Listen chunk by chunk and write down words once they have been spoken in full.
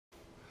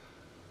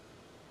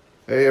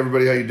Hey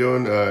everybody, how you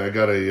doing? I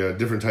got a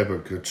different type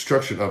of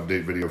construction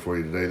update video for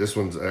you today. This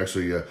one's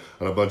actually on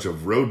a bunch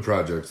of road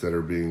projects that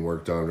are being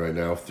worked on right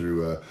now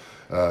through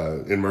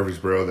in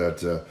Murfreesboro.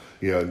 That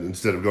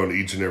instead of going to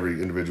each and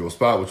every individual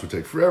spot, which would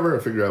take forever,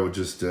 I figured I would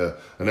just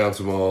announce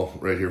them all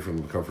right here from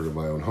the comfort of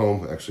my own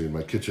home, actually in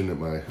my kitchen at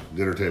my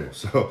dinner table.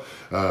 So,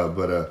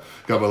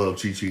 got my little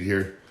cheat sheet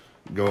here,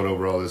 going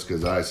over all this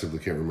because I simply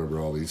can't remember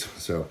all these.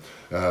 So,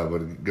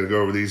 but gonna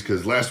go over these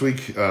because last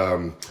week.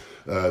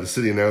 The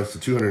city announced a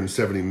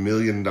 $270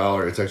 million,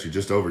 it's actually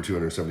just over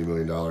 $270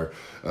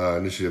 million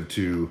initiative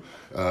to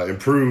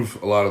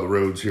improve a lot of the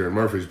roads here in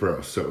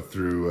Murfreesboro. So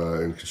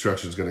and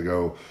construction is going to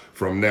go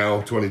from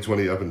now,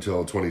 2020, up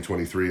until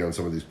 2023 on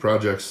some of these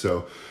projects.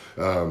 So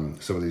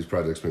some of these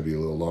projects may be a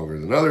little longer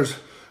than others,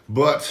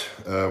 but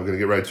I'm going to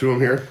get right to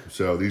them here.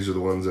 So these are the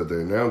ones that they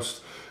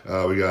announced.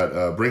 We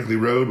got Brinkley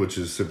Road, which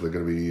is simply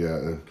going to be,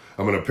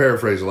 I'm going to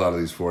paraphrase a lot of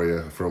these for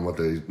you from what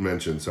they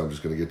mentioned, so I'm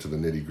just going to get to the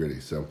nitty gritty.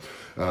 So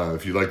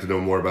if you'd like to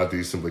know more about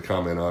these, simply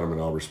comment on them and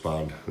I'll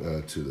respond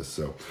to this.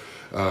 So,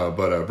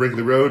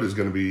 Brinkley Road is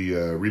going to be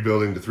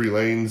rebuilding to 3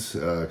 lanes,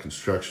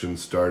 construction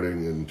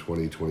starting in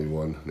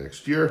 2021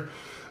 next year.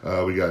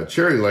 We got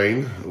Cherry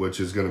Lane, which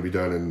is going to be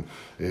done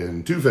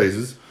in 2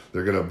 phases.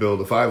 They're going to build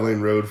a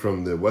 5-lane road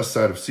from the west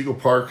side of Siegel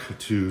Park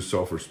to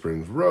Sulphur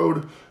Springs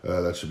Road.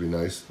 That should be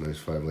nice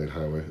 5-lane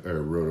highway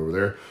or road over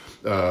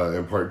there.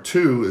 And part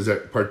two is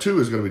going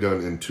to be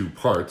done in 2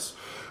 parts,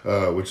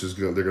 they're going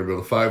to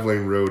build a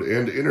 5-lane road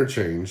and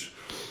interchange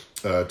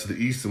to the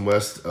east and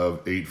west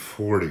of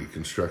 840.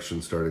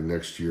 Construction starting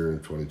next year in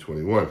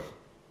 2021.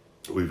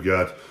 We've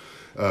got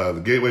the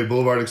Gateway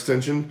Boulevard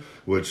extension,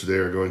 which they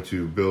are going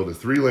to build a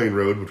 3-lane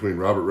road between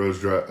Robert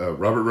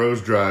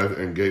Rose Drive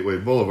and Gateway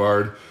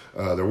Boulevard.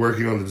 They're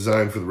working on the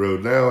design for the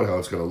road now and how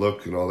it's going to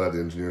look and all that. The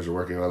engineers are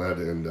working on that,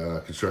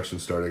 and construction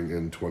starting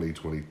in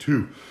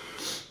 2022.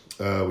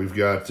 We've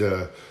got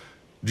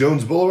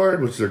Jones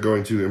Boulevard, which they're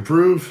going to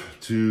improve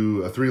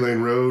to a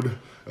 3-lane road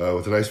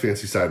with a nice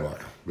fancy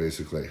sidewalk,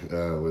 basically,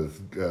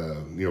 with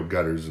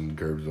gutters and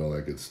curbs and all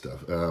that good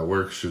stuff.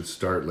 Work should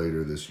start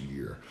later this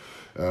year.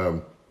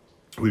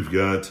 We've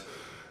got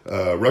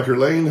Rucker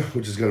Lane,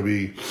 which is going to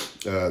be,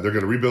 they're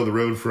going to rebuild the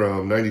road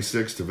from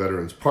 96 to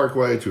Veterans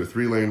Parkway to a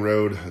 3-lane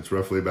road. It's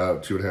roughly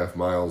about 2.5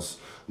 miles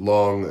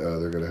long.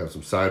 They're going to have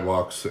some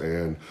sidewalks,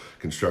 and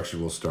construction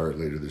will start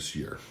later this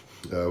year.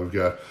 We've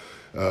got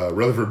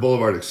Rutherford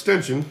Boulevard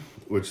extension,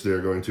 which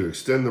they're going to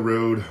extend the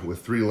road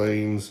with 3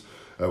 lanes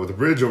with a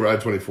bridge over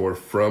I-24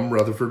 from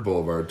Rutherford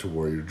Boulevard to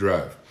Warrior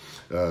Drive.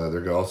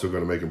 They're also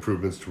going to make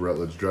improvements to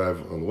Rutledge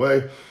Drive on the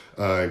way,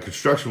 and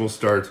construction will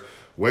start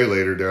way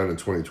later, down in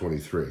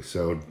 2023.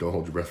 So don't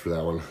hold your breath for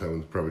that one. That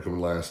one's probably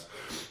coming last.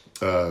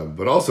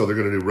 But also they're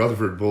going to do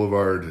Rutherford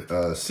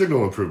Boulevard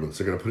signal improvements.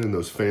 They're going to put in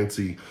those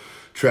fancy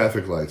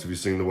traffic lights. Have you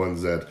seen the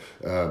ones that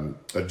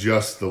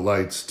adjust the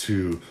lights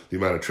to the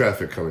amount of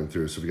traffic coming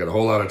through? So if you got a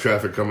whole lot of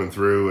traffic coming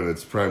through and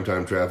it's prime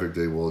time traffic,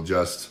 they will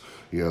adjust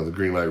the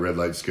green light, red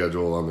light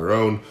schedule on their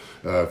own.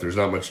 If there's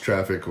not much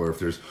traffic, or if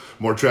there's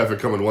more traffic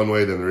coming one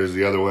way than there is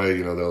the other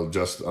way, they'll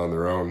adjust on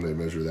their own. They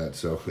measure that.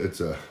 So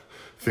it's a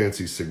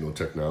fancy signal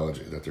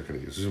technology that they're going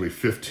to use. There's going to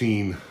be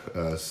 15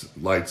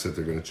 lights that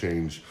they're going to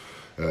change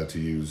to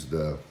use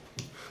the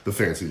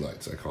fancy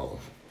lights, I call them.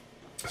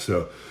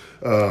 So,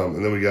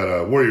 and then we got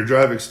a Warrior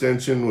Drive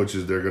extension, which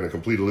is they're going to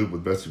complete a loop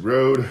with Bessie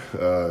Road,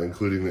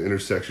 including the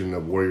intersection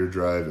of Warrior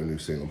Drive and New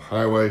Salem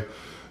Highway.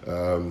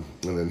 And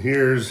then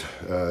here's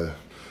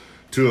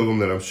 2 of them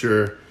that I'm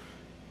sure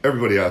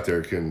everybody out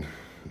there can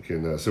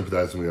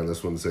sympathize with me on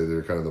this one and say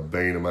they're kind of the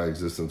bane of my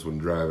existence when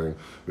driving.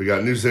 We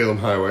got New Salem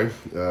Highway.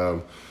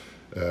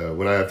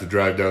 When I have to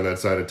drive down that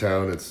side of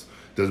town,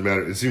 doesn't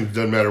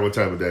matter what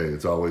time of day.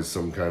 It's always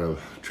some kind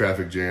of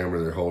traffic jam, or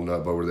they're holding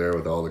up over there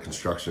with all the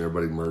construction,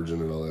 everybody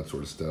merging and all that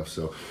sort of stuff.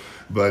 So,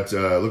 but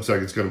it looks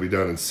like it's going to be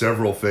done in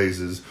several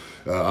phases.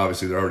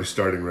 Obviously, they're already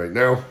starting right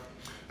now.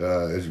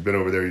 As you've been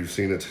over there, you've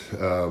seen it.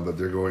 But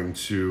they're going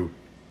to,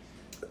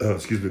 they're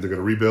going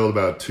to rebuild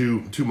about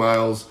 2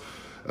 miles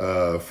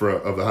of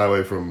the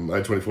highway from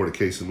I-24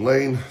 to Cason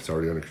Lane. It's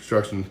already under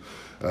construction.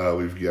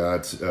 We've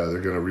got,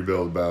 they're going to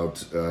rebuild about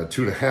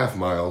 2.5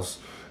 miles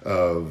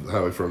of the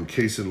highway from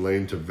Cason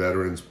Lane to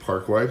Veterans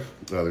Parkway.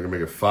 They're going to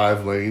make it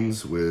 5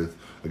 lanes with,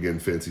 again,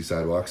 fancy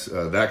sidewalks.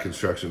 That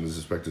construction is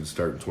expected to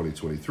start in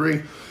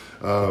 2023.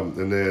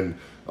 And then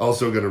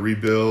also going to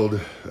rebuild,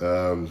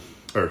 I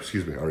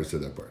already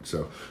said that part.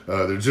 So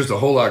there's just a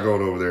whole lot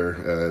going over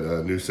there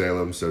at New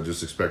Salem, so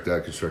just expect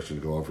that construction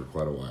to go on for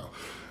quite a while.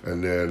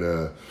 And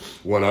then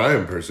one I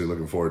am personally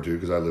looking forward to,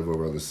 because I live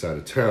over on this side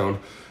of town,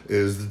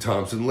 is the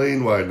Thompson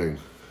Lane widening.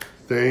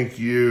 Thank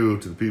you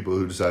to the people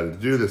who decided to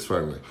do this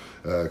finally.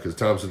 Because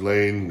Thompson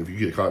Lane, if you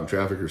get caught in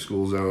traffic or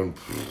school zone,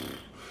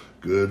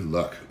 good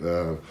luck.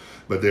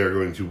 But they are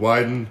going to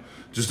widen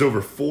just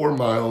over 4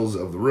 miles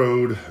of the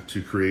road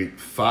to create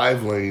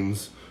 5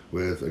 lanes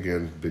with,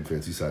 again, big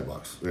fancy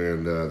sidewalks.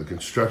 And the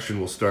construction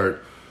will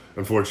start,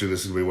 unfortunately,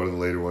 this is going to be one of the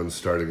later ones,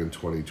 starting in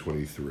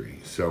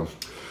 2023. So,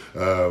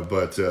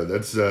 that's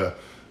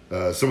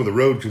some of the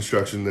road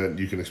construction that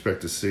you can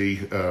expect to see.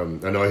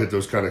 I know I hit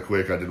those kind of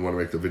quick. I didn't want to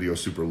make the video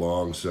super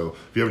long. So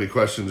if you have any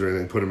questions or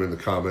anything, put them in the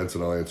comments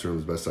and I'll answer them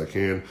as best I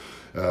can.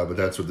 But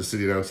that's what the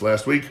city announced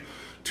last week.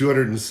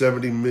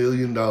 $270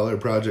 million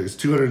project. It's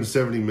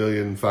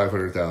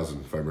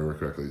 $270,500,000, if I remember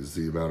correctly, is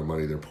the amount of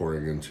money they're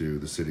pouring into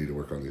the city to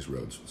work on these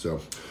roads.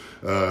 So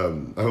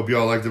I hope you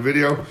all liked the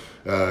video.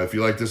 If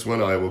you like this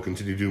one, I will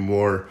continue to do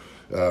more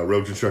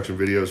road construction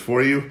videos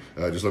for you.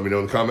 Just let me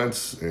know in the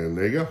comments, and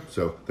there you go.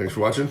 So thanks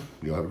for watching.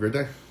 You'll have a great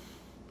day.